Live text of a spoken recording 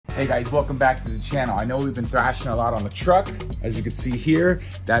Hey guys, welcome back to the channel. I know we've been thrashing a lot on the truck. As you can see here,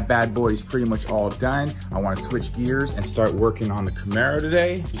 that bad boy is pretty much all done. I want to switch gears and start working on the Camaro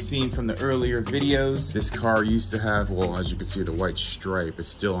today. You've seen from the earlier videos, this car used to have, well, as you can see, the white stripe is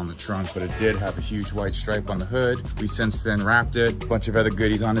still on the trunk, but it did have a huge white stripe on the hood. We since then wrapped it, a bunch of other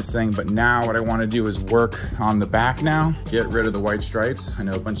goodies on this thing, but now what I want to do is work on the back now, get rid of the white stripes. I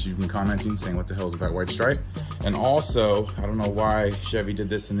know a bunch of you have been commenting saying, what the hell is that white stripe? And also, I don't know why Chevy did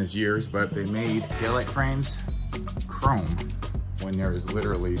this in his years, but they made taillight frames chrome when there is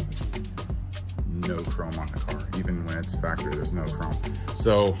literally no chrome on the car. Even when it's factory, there's no chrome.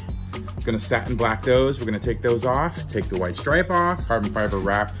 So I'm gonna satin black those. We're gonna take those off, take the white stripe off, carbon fiber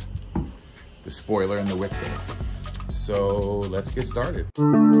wrap the spoiler and the width there. So let's get started.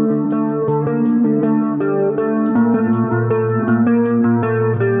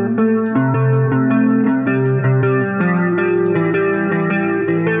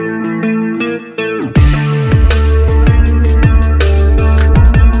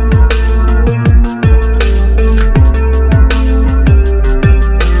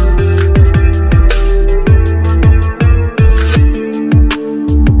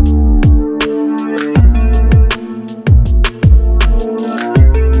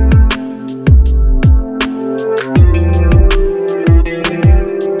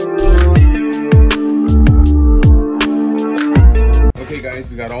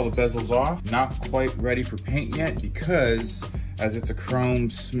 We got all the bezels off. Not quite ready for paint yet because as it's a chrome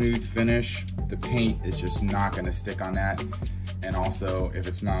smooth finish, the paint is just not gonna stick on that. And also, if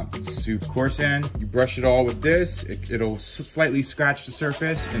it's not super coarse in, you brush it all with this, it'll slightly scratch the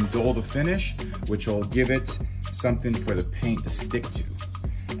surface and dull the finish, which will give it something for the paint to stick to.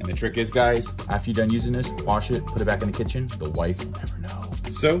 And the trick is, guys, after you're done using this, wash it, put it back in the kitchen. The wife will never know.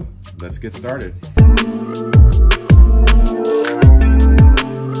 So, let's get started.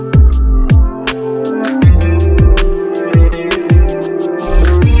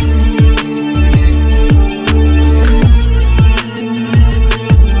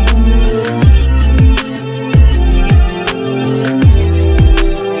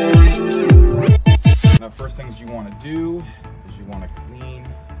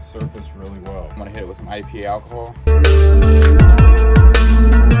 Surface really well. I'm gonna hit it with some IPA alcohol.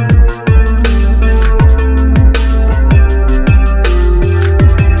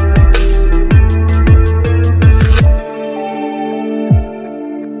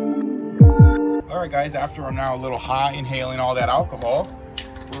 All right guys, after I'm now a little high inhaling all that alcohol,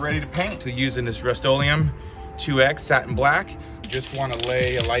 we're ready to paint. So using this Rust-Oleum 2X satin black, you just wanna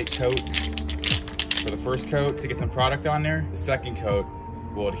lay a light coat for the first coat to get some product on there. The second coat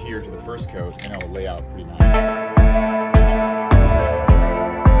will adhere to the first coat and it will lay out pretty nice.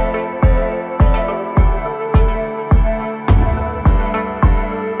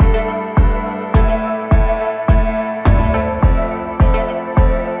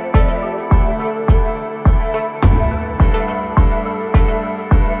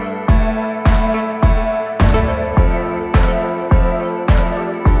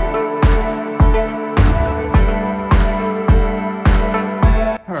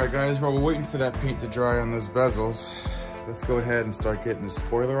 Guys, while we're waiting for that paint to dry on those bezels, let's go ahead and start getting the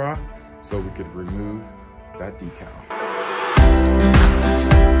spoiler off so we could remove that decal.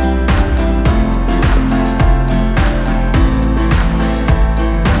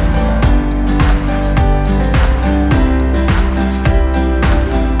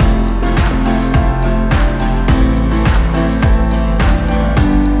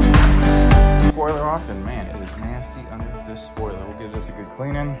 Spoiler. We'll give this a good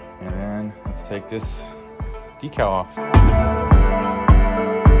cleaning and then let's take this decal off.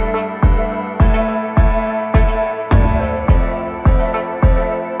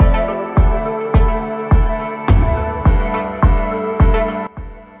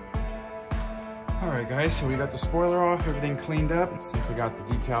 Alright guys, so we got the spoiler off, everything cleaned up. Since I got the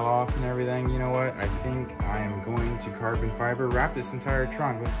decal off and everything, you know what? I think I am going to carbon fiber wrap this entire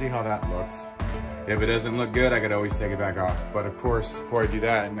trunk. Let's see how that looks. If it doesn't look good, I could always take it back off. But of course, before I do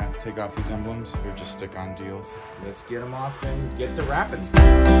that, I'm gonna have to take off these emblems or just stick on deals. Let's get them off and get to wrapping.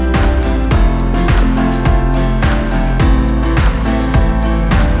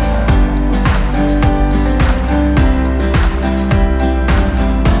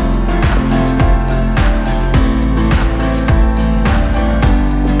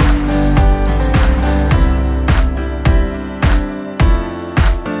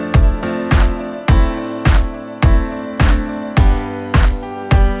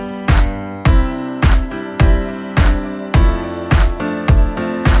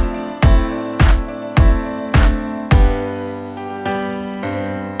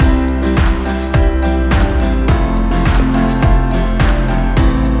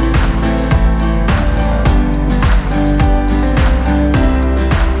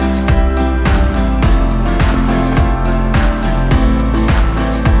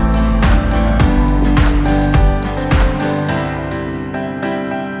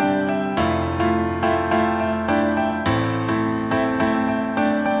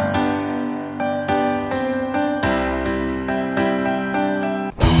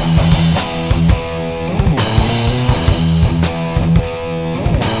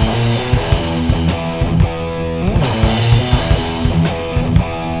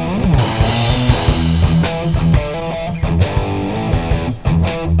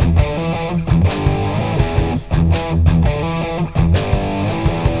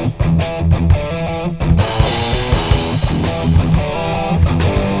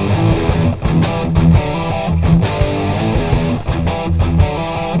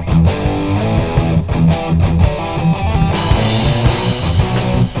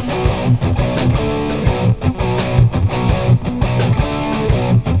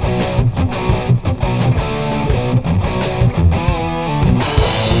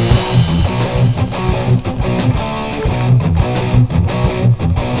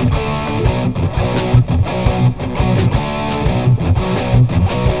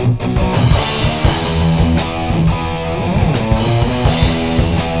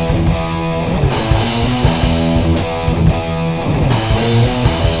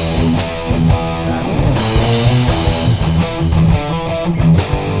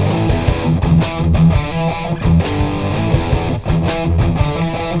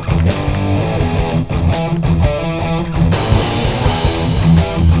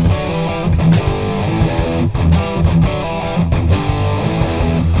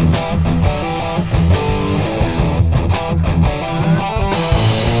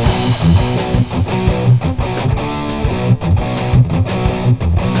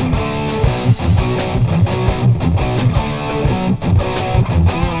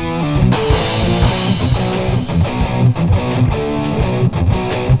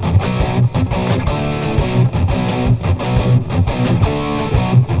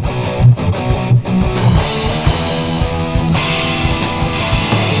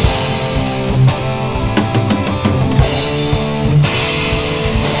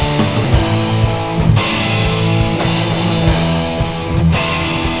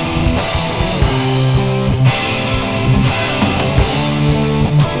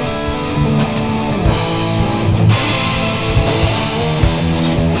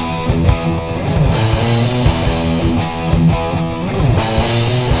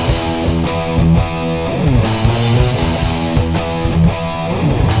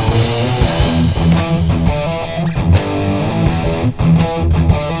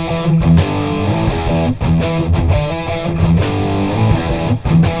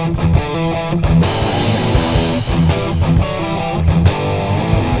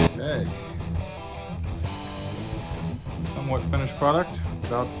 product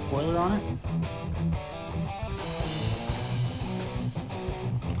without the spoiler on it.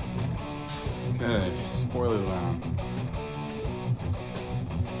 Okay, spoilers on.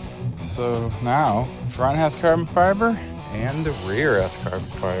 So now, front has carbon fiber and the rear has carbon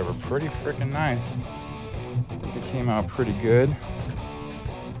fiber. Pretty freaking nice. I think it came out pretty good.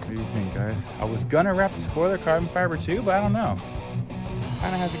 What do you think, guys? I was gonna wrap the spoiler carbon fiber too, but I don't know.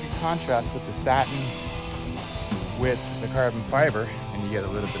 Kind of has a good contrast with the satin with the carbon fiber, and you get a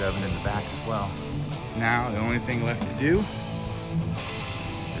little bit of it in the back as well. Now, the only thing left to do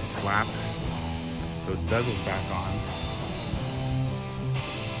is slap those bezels back on.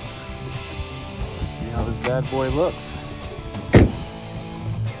 Let's see how this bad boy looks.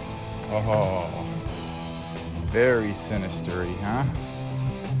 Oh, very sinister-y, huh?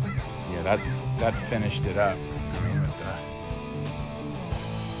 Yeah, that finished it up. I mean, with the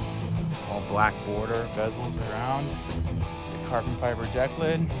all black border bezels around, the carbon fiber deck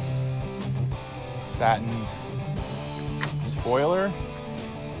lid, satin spoiler.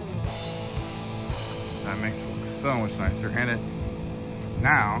 That makes it look so much nicer, and it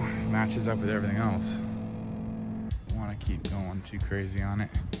now matches up with everything else. I don't want to keep going too crazy on it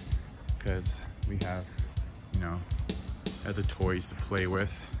because we have, you know, other toys to play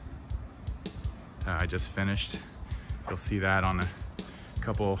with. I just finished. You'll see that on a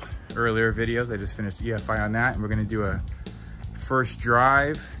couple earlier videos. I just finished EFI on that, and we're gonna do a first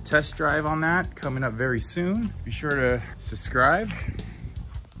drive, test drive on that coming up very soon. Be sure to subscribe.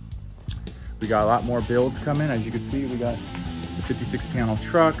 We got a lot more builds coming. As you can see, we got the 56 panel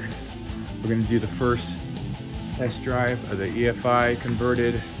truck. We're gonna do the first test drive of the EFI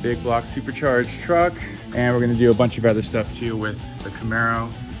converted big block supercharged truck. And we're gonna do a bunch of other stuff too with the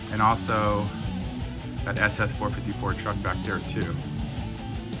Camaro and also that SS454 truck back there too.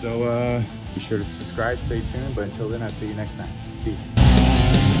 So be sure to subscribe, stay tuned, but until then, I'll see you next time. Peace.